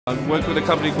I work with a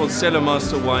company called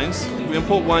Cellarmaster wines. We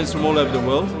import wines from all over the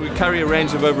world. We carry a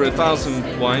range of over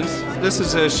 1,000 wines. This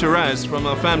is a Gerrards from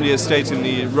our family estate in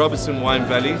the Robertson Wine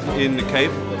Valley in the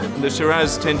Cape. The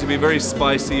Gerrards tend to be very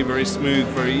spicy, very smooth,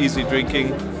 very easy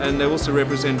drinking, and they also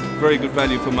represent very good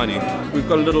value for money. We've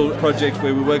got a little project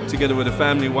where we work together with a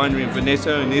family winery in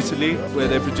Veneto in Italy, where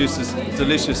they produce this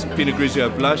delicious Pinot Grigio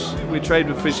blush. We trade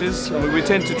with fishers, and we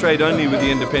tend to trade only with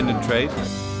the independent trade.